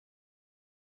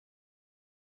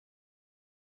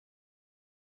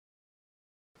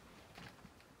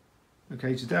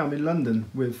Okay, today I'm in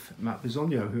London with Matt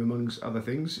Bisogno, who amongst other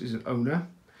things is an owner,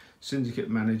 syndicate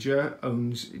manager,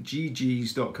 owns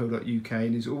ggs.co.uk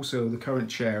and is also the current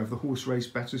chair of the Horse Race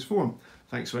Bettors Forum.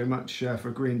 Thanks very much for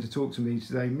agreeing to talk to me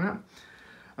today, Matt.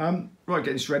 Right,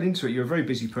 getting straight into it, you're a very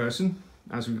busy person,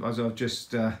 as I've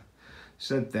just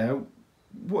said there.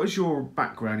 What is your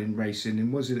background in racing,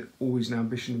 and was it always an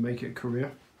ambition to make it a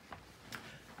career?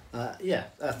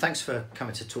 Thanks for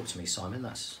coming to talk to me, Simon.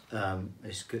 That's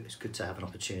it's good. It's good to have an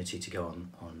opportunity to go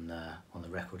on the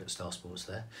record at Star Sports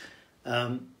there.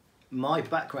 My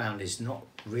background is not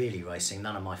really racing.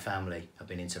 None of my family have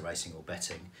been into racing or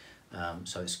betting,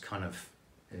 so it's kind of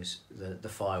the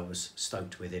fire was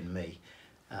stoked within me.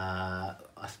 I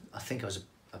think I was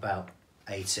about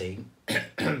 18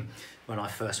 when I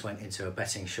first went into a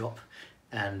betting shop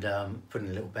and putting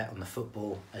a little bet on the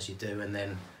football, as you do, and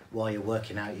then while you're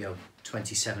working out your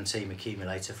 2017 team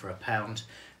accumulator for £1,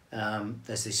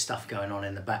 there's this stuff going on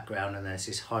in the background and there's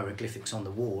this hieroglyphics on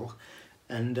the wall,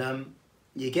 and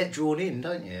you get drawn in,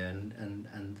 don't you?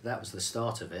 And that was the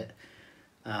start of it.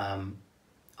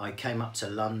 I came up to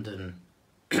London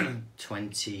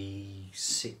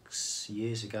 26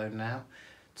 years ago now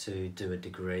to do a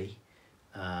degree,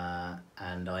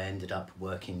 and I ended up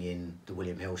working in the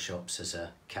William Hill shops as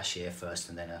a cashier first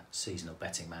and then a seasonal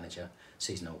manager,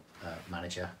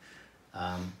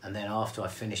 and then after I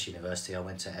finished university I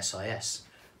went to SIS.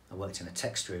 I worked in a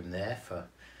text room there for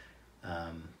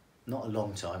not a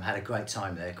long time, had a great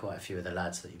time there. Quite a few of the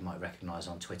lads that you might recognise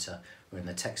on Twitter were in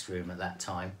the text room at that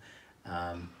time.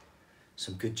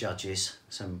 Some good judges,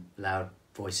 some loud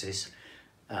voices.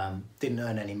 Didn't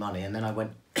earn any money, and then I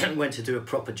went to do a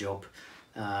proper job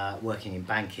working in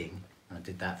banking. I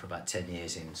did that for about 10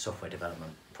 years in software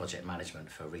development, project management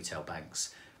for retail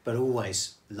banks, but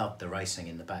always loved the racing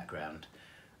in the background.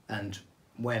 And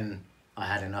when I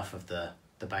had enough of the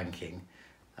banking,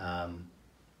 I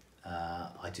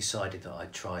decided that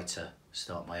I'd try to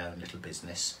start my own little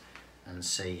business and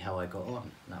see how I got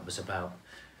on. And that was about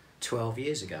 12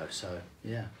 years ago, so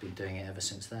yeah, been doing it ever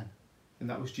since then. And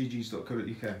that was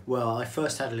ggs.co.uk? Well, I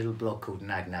first had a little blog called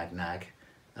Nag,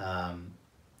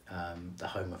 the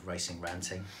home of racing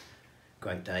ranting,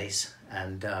 great days,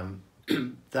 and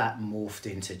that morphed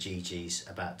into GG's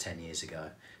about 10 years ago.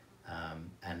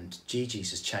 And GG's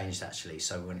has changed actually,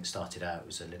 so when it started out it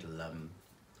was a little,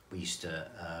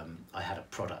 I had a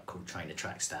product called Trainer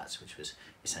Track Stats, which was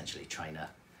essentially trainer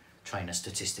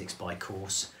statistics by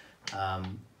course.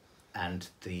 And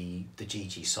the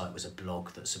GG site was a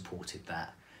blog that supported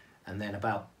that. And then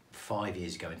about 5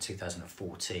 years ago, in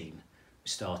 2014,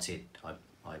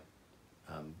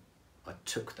 I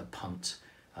took the punt.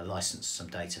 I licensed some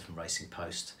data from Racing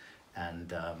Post,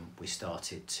 and we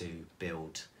started to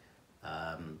build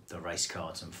the race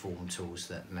cards and form tools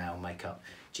that now make up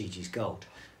GG's Gold.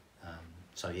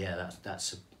 So yeah,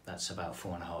 that's about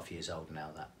 4.5 years old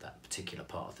now, that particular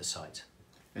part of the site.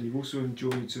 And you've also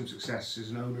enjoyed some success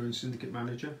as an owner and syndicate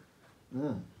manager?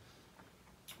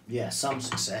 Yeah, some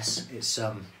success. It's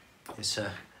a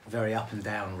very up and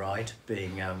down ride,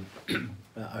 being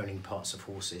owning parts of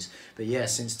horses. But yeah,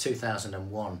 since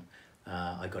 2001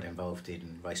 I got involved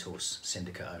in racehorse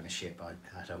syndicate ownership. I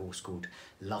had a horse called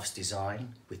Love's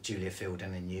Design with Julia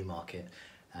Fielden in Newmarket,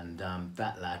 and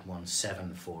that lad won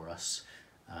 7 for us.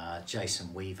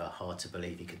 Jason Weaver, hard to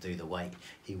believe he could do the weight.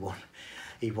 He won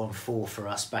 4 for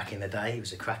us back in the day. He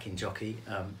was a cracking jockey,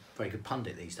 very good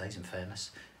pundit these days, in fairness.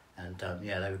 And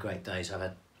yeah, they were great days.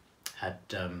 I've had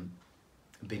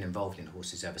been involved in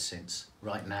horses ever since.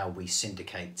 Right now we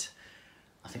syndicate,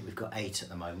 I think we've got 8 at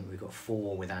the moment. We've got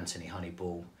 4 with Anthony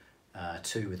Honeyball,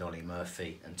 2 with Ollie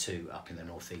Murphy, and 2 up in the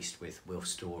northeast with Will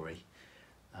Story.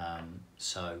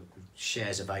 So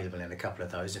shares available in a couple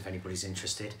of those if anybody's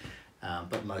interested.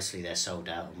 But mostly they're sold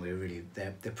out, and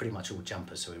they're pretty much all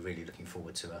jumpers, so we're really looking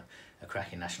forward to a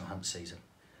cracking national hunt season.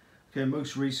 Okay,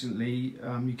 most recently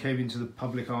you came into the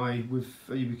public eye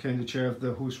you became the chair of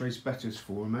the Horse Race Bettors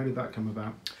Forum. How did that come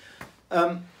about?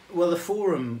 Well, the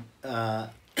forum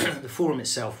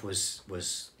itself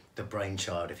was the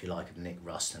brainchild, if you like, of Nick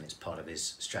Rust, and it's part of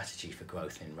his strategy for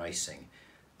growth in racing.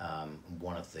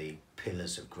 One of the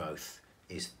pillars of growth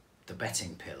is the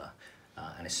betting pillar.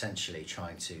 And essentially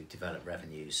trying to develop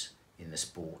revenues in the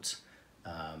sport,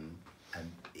 and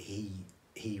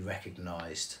he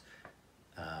recognised,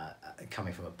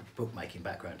 coming from a bookmaking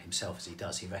background himself as he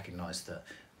does, he recognised that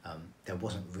there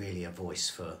wasn't really a voice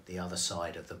for the other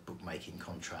side of the bookmaking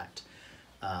contract,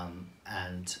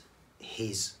 and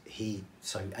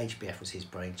so HBF was his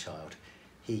brainchild.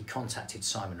 He contacted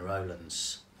Simon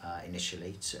Rowlands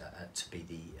initially to be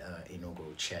the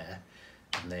inaugural chair,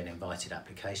 and then invited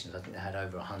applications. I think they had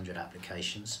over 100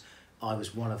 applications. I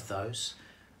was one of those.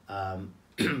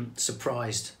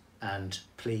 Surprised and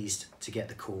pleased to get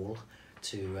the call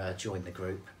to join the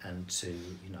group and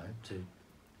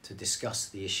to discuss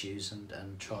the issues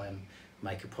and try and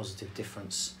make a positive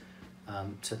difference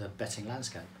to the betting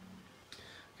landscape.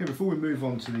 Okay, before we move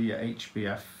on to the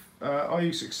HBF, are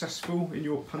you successful in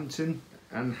your punting,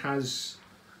 and have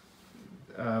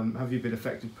you been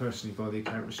affected personally by the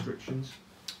account restrictions?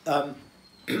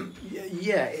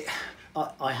 Yeah,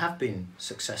 I have been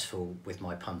successful with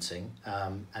my punting,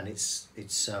 and it's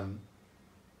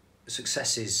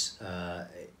success is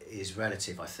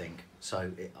relative, I think.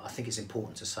 So I think it's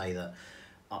important to say that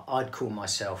I'd call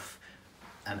myself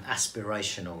an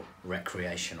aspirational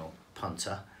recreational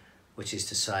punter, which is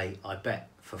to say I bet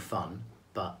for fun,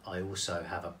 but I also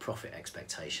have a profit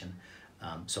expectation.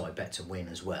 So I bet to win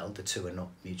as well. The two are not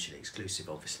mutually exclusive,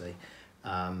 obviously.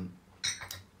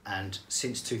 And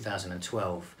since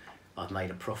 2012, I've made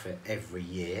a profit every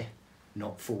year,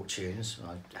 not fortunes.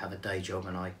 I have a day job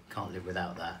and I can't live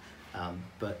without that.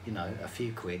 But a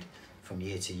few quid from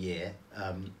year to year.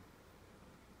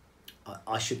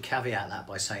 I should caveat that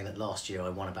by saying that last year I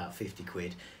won about 50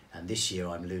 quid, and this year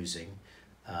I'm losing.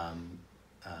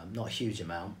 Not a huge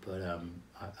amount, but I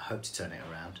hope to turn it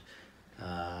around.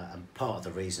 And part of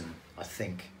the reason I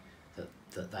think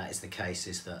that is the case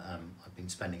is that I've been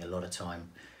spending a lot of time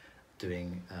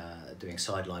doing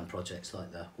sideline projects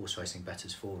like the Horse Racing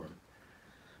Bettors Forum.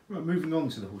 Right, moving on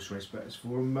to the Horse Race Bettors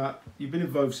Forum, you've been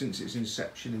involved since its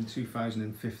inception in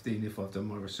 2015, if I've done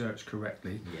my research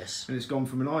correctly. Yes. And it's gone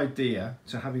from an idea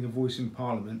to having a voice in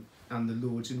Parliament and the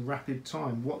Lords in rapid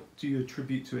time. What do you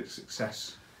attribute to its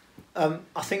success? I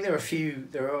think there are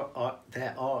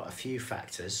a few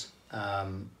factors.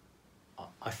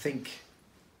 I think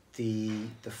the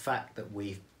fact that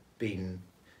we've been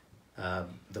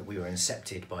that we were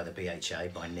incepted by the BHA,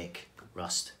 by Nick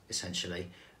Rust essentially,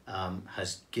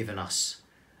 gave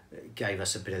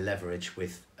us a bit of leverage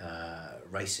with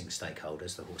racing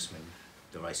stakeholders, the horsemen,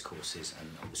 the racecourses, and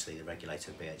obviously the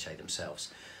regulator, BHA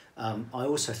themselves. I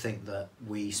also think that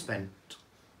we spent.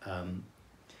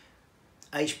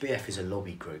 HBF is a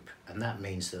lobby group, and that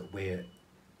means that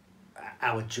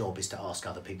our job is to ask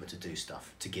other people to do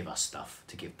stuff, to give us stuff,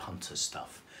 to give punters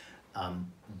stuff.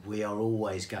 We are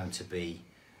always going to be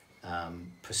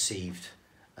perceived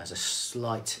as a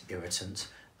slight irritant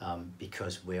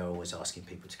because we are always asking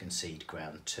people to concede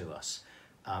ground to us.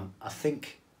 I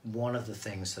think one of the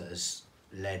things that has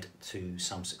led to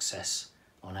some success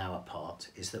on our part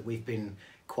is that we've been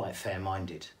quite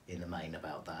fair-minded in the main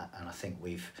about that, and I think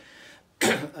we've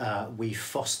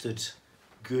fostered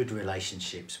good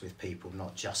relationships with people,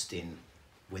 not just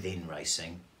within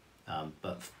racing,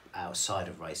 but outside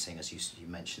of racing. As you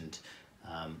mentioned,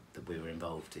 that we were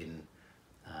involved in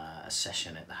a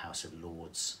session at the House of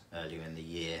Lords earlier in the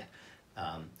year,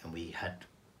 and we had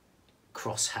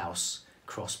cross-house,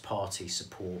 cross-party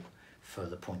support for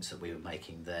the points that we were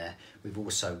making there. We've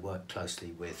also worked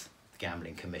closely with the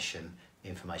Gambling Commission,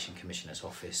 Information Commissioner's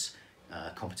Office,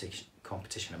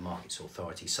 Competition and Markets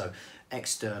Authority, so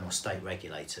external state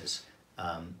regulators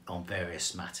on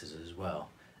various matters as well.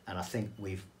 And I think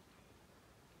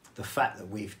the fact that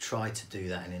we've tried to do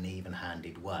that in an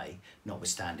even-handed way,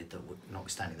 notwithstanding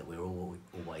that we're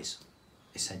always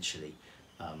essentially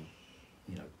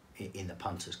in the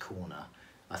punter's corner,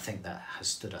 I think that has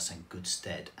stood us in good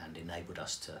stead and enabled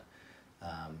us to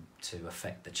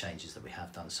affect the changes that we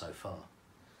have done so far.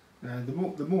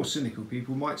 The more cynical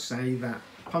people might say that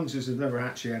punters have never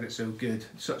actually had it so good.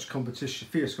 Such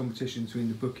fierce competition between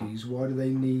the bookies. Why do they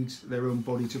need their own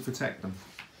body to protect them?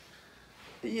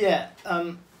 Yeah,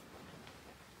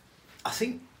 I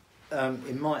think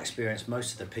in my experience,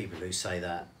 most of the people who say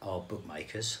that are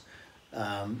bookmakers,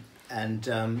 so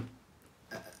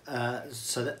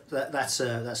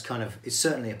that's kind of, it's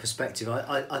certainly a perspective.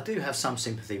 I do have some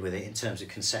sympathy with it in terms of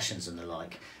concessions and the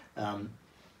like,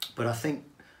 but I think.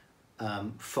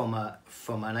 From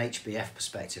an HBF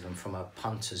perspective and from a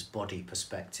punter's body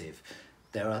perspective,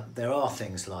 there are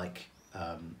things like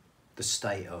the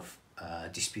state of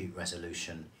dispute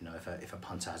resolution. If a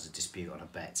punter has a dispute on a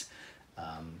bet,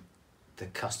 the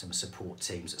customer support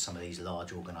teams at some of these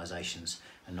large organisations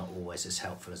are not always as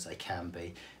helpful as they can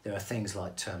be. There are things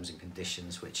like terms and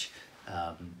conditions which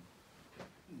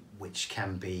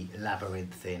can be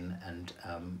labyrinthine and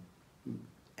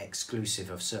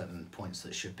exclusive of certain points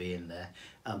that should be in there.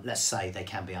 Let's say they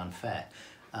can be unfair.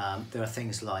 There are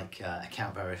things like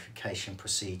account verification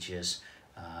procedures,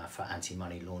 for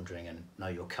anti-money laundering and know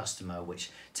your customer,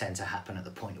 which tend to happen at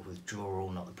the point of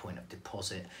withdrawal, not the point of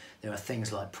deposit. There are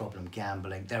things like problem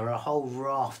gambling. There are a whole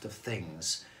raft of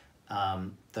things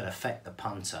that affect the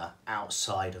punter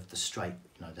outside of the straight,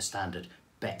 the standard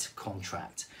bet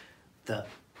contract, that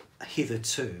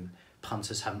hitherto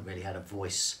punters haven't really had a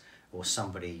voice or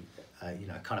somebody,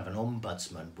 kind of an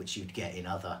ombudsman, which you'd get in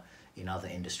other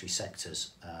industry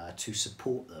sectors, to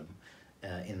support them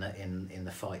in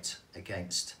the fight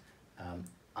against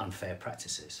unfair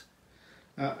practices.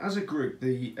 As a group,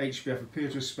 the HBF appear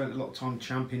to have spent a lot of time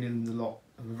championing the lot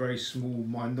of a very small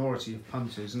minority of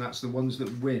punters, and that's the ones that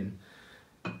win.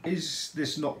 Is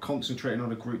this not concentrating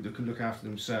on a group that can look after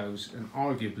themselves and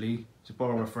arguably, to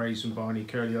borrow a phrase from Barney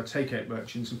Curley, are takeout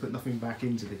merchants and put nothing back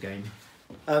into the game?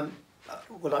 Well,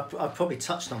 I probably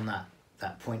touched on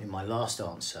that point in my last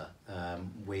answer.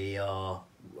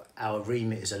 Our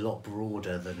remit is a lot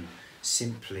broader than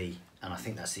simply, and I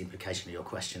think that's the implication of your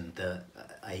question,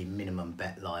 a minimum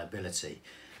bet liability.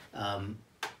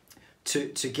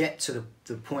 To get to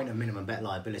the point of minimum bet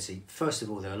liability, first of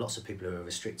all, there are lots of people who are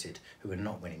restricted who are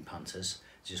not winning punters,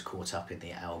 just caught up in the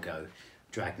algo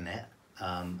dragnet,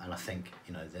 and I think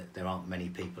that there aren't many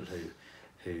people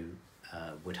who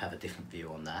would have a different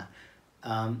view on that.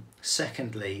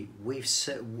 Secondly, we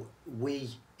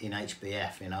in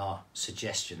HBF, in our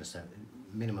suggestions, that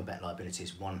minimum bet liability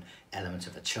is one element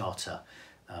of a charter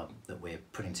that we're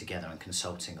putting together and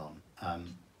consulting on.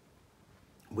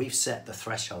 We've set the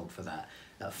threshold for that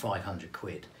at 500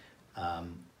 quid.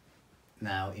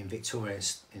 Now in Victoria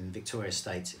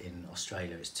State in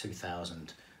Australia, it's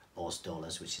 2,000 Oz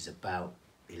dollars, which is about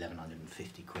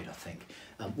 1,150 quid, I think.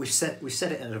 We've set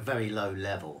it at a very low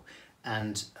level,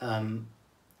 and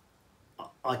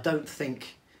I don't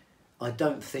think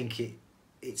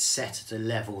it's set at a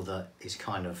level that is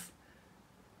kind of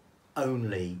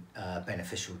only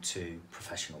beneficial to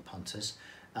professional punters.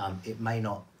 It may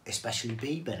not especially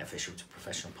be beneficial to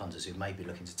professional punters who may be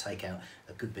looking to take out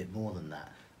a good bit more than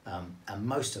that. And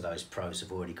most of those pros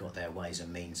have already got their ways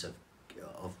and means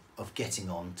of getting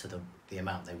on to the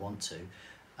amount they want to.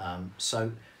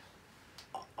 So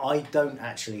I don't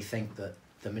actually think that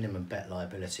the minimum bet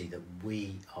liability that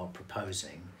we are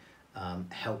proposing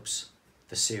helps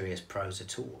the serious pros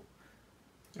at all.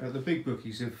 The big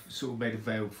bookies have sort of made a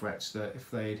veiled threats that if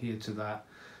they adhere to that,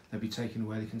 they'll be taking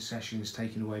away the concessions,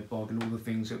 taking away bog, and all the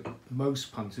things that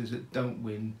most punters that don't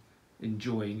win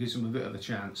enjoy, and gives them a bit of a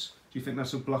chance. Do you think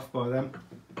that's a bluff by them?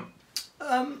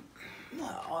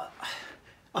 No,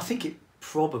 I think it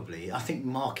probably. I think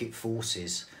market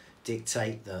forces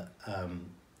dictate that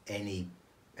any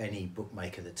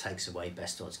bookmaker that takes away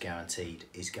best odds guaranteed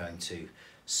is going to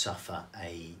suffer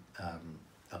a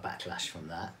backlash from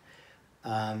that.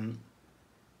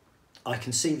 I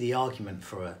can see the argument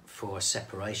for a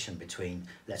separation between,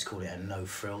 let's call it a no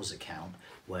frills account,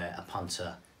 where a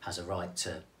punter has a right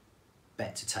to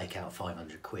bet to take out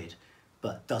 500 quid,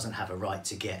 but doesn't have a right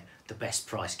to get the best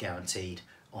price guaranteed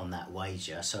on that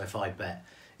wager. So if I bet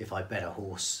a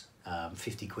horse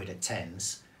 50 quid at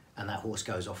tens, and that horse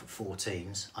goes off at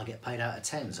 14s, I get paid out at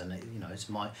tens, and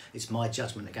it's my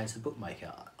judgment against the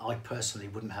bookmaker. I personally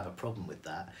wouldn't have a problem with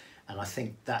that, and I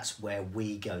think that's where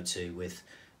we go to with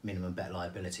minimum bet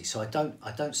liability. So I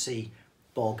don't see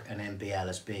bog and MBL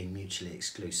as being mutually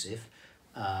exclusive,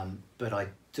 but I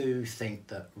do think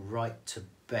that right to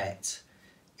bet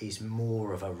is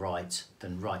more of a right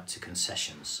than right to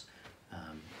concessions,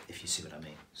 if you see what I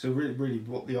mean. So really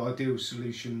what the ideal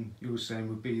solution you're saying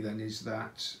would be then is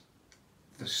that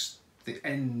the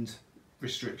end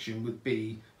restriction would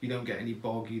be you don't get any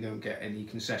bog, you don't get any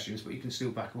concessions, but you can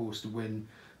still back a horse to win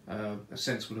a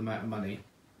sensible amount of money.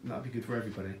 That'd be good for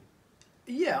everybody.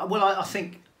 Yeah, well, I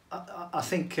think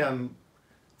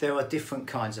there are different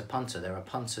kinds of punter. There are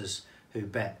punters who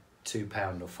bet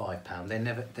 £2 or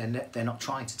 £5. They're not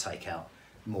trying to take out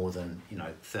more than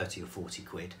 30 or 40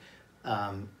 quid,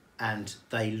 and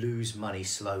they lose money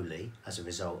slowly as a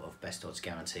result of best odds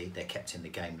guaranteed. They're kept in the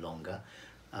game longer.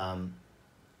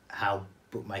 How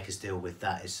bookmakers deal with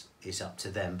that is up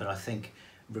to them, but I think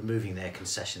removing their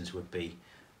concessions would be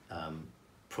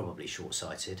probably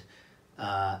short-sighted.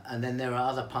 And then there are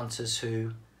other punters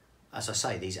who, as I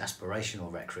say, these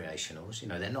aspirational recreationals,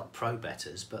 they're not pro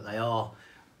bettors, but they are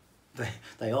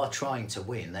trying to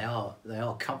win. They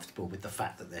are comfortable with the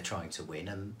fact that they're trying to win,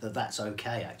 and that's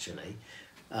okay actually,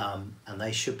 and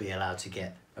they should be allowed to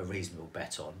get a reasonable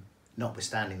bet on,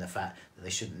 notwithstanding the fact that they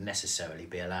shouldn't necessarily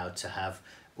be allowed to have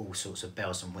all sorts of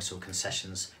bells and whistle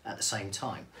concessions at the same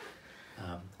time.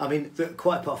 I mean,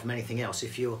 quite apart from anything else,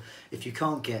 if you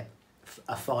can't get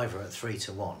a fiver at 3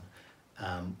 to 1,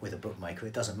 with a bookmaker.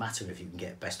 It doesn't matter if you can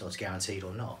get best odds guaranteed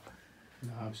or not.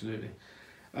 No, absolutely.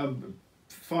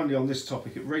 Finally, on this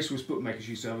topic, racehorse bookmakers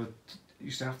used to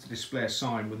have to display a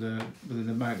sign with an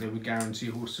amount they would guarantee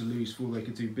a horse to lose before they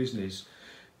could do business.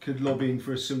 Could lobbying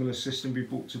for a similar system be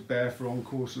brought to bear for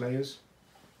on-course layers?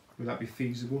 Would that be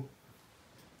feasible?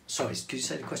 Sorry, could you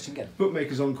say the question again?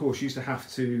 Bookmakers on course used to have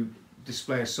to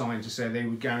display a sign to say they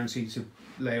would guarantee to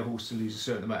lay a horse to lose a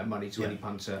certain amount of money to any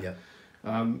punter. Yeah.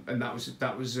 And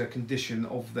that was a condition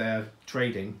of their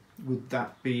trading. Would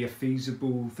that be a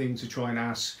feasible thing to try and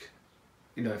ask?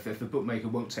 You know, if the bookmaker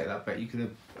won't take that bet, you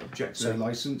can object to their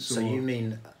license. So you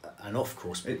mean an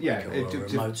off-course bookmaker or a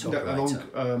remote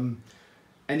operator?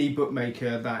 Any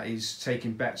bookmaker that is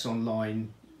taking bets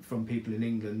online from people in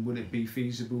England, would it be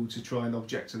feasible to try and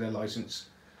object to their license,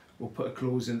 or put a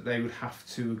clause in that they would have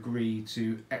to agree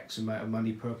to X amount of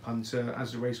money per punter,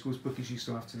 as the racecourse bookies used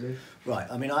to have to do? Right.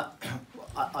 I mean,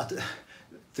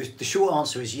 the short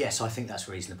answer is yes. I think that's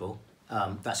reasonable.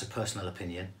 That's a personal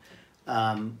opinion.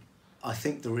 I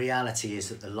think the reality is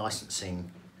that the licensing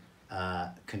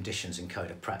conditions and code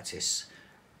of practice,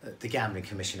 the Gambling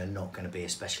Commission are not going to be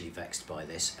especially vexed by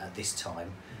this at this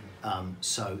time.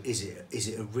 So is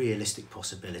it a realistic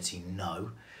possibility?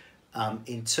 No.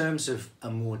 In terms of a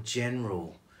more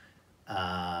general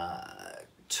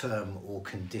term or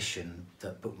condition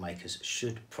that bookmakers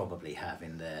should probably have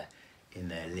in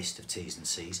their list of T's and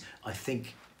C's, I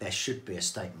think there should be a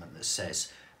statement that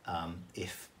says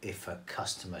if a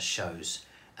customer shows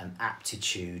an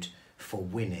aptitude for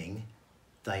winning,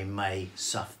 they may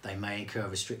incur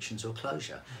restrictions or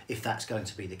closure, if that's going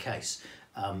to be the case.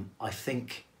 I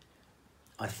think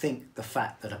the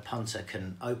fact that a punter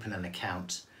can open an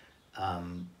account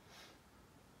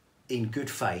in good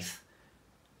faith,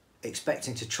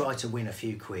 expecting to try to win a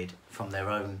few quid from their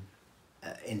own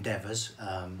endeavours,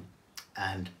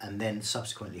 and then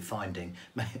subsequently finding,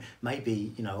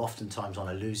 maybe, you know, oftentimes on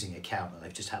a losing account, and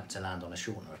they've just happened to land on a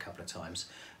shortener a couple of times,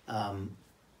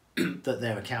 that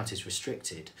their account is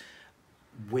restricted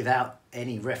without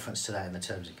any reference to that in the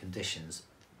terms and conditions,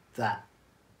 that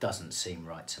doesn't seem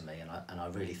right to me, and I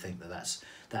really think that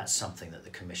that's something that the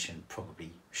Commission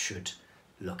probably should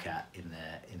look at in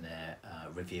their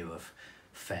review of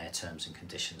fair terms and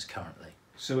conditions currently.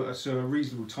 So a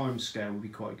reasonable time scale would be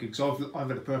quite good, because I've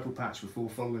had a purple patch before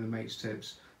following a mate's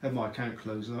tips, had my account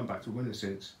closed, and I'm back to winner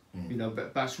since. You know,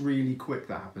 but that's really quick.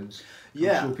 That happens.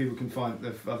 Yeah, I'm sure people can find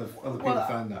other people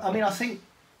found that. I mean, I think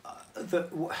that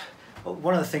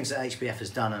one of the things that HBF has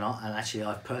done, and actually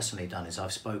I've personally done, is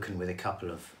I've spoken with a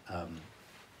couple of,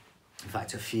 in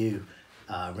fact, a few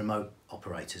remote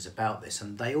operators about this,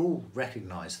 and they all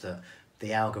recognise that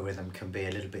the algorithm can be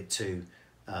a little bit too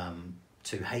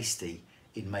hasty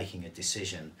in making a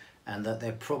decision, and that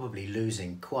they're probably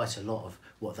losing quite a lot of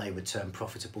what they would term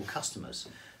profitable customers.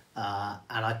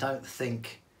 And I don't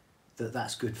think that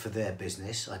that's good for their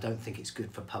business. I don't think it's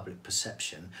good for public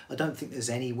perception. I don't think there's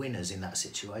any winners in that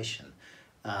situation.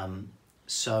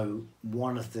 So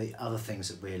one of the other things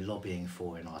that we're lobbying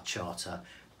for in our charter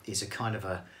is a kind of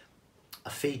a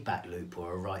feedback loop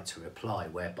or a right to reply,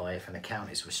 whereby if an account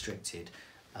is restricted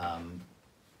and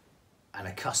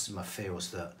a customer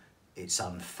feels that it's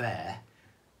unfair,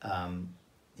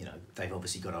 you know, they've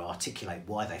obviously got to articulate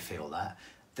why they feel that,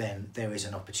 then there is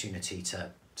an opportunity to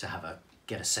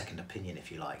get a second opinion, if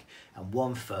you like. And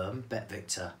one firm,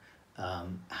 BetVictor,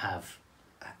 have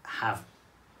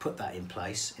put that in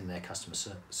place in their customer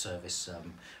service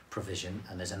provision,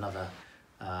 and there's another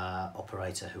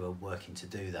operator who are working to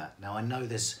do that. Now I know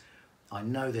there's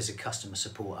a customer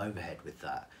support overhead with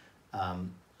that,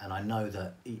 and I know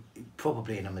that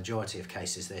probably in a majority of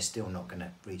cases they're still not going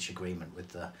to reach agreement with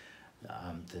the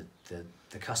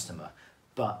customer,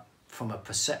 but from a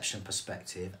perception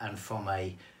perspective and from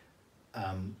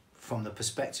the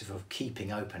perspective of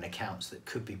keeping open accounts that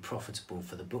could be profitable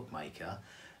for the bookmaker,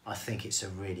 I think it's a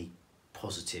really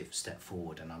positive step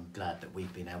forward, and I'm glad that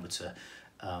we've been able to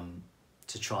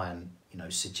try and, you know,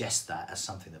 suggest that as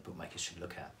something that bookmakers should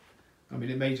look at. I mean,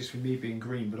 it may just be me being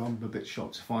green, but I'm a bit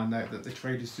shocked to find out that the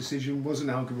trader's decision was an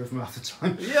algorithm at the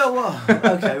time. Yeah, well,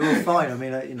 okay, well, fine. I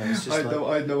mean, you know, it's just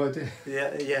I had no idea.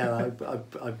 Yeah.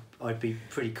 I'd be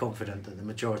pretty confident that the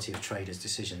majority of traders'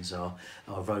 decisions are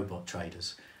robot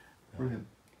traders. Brilliant.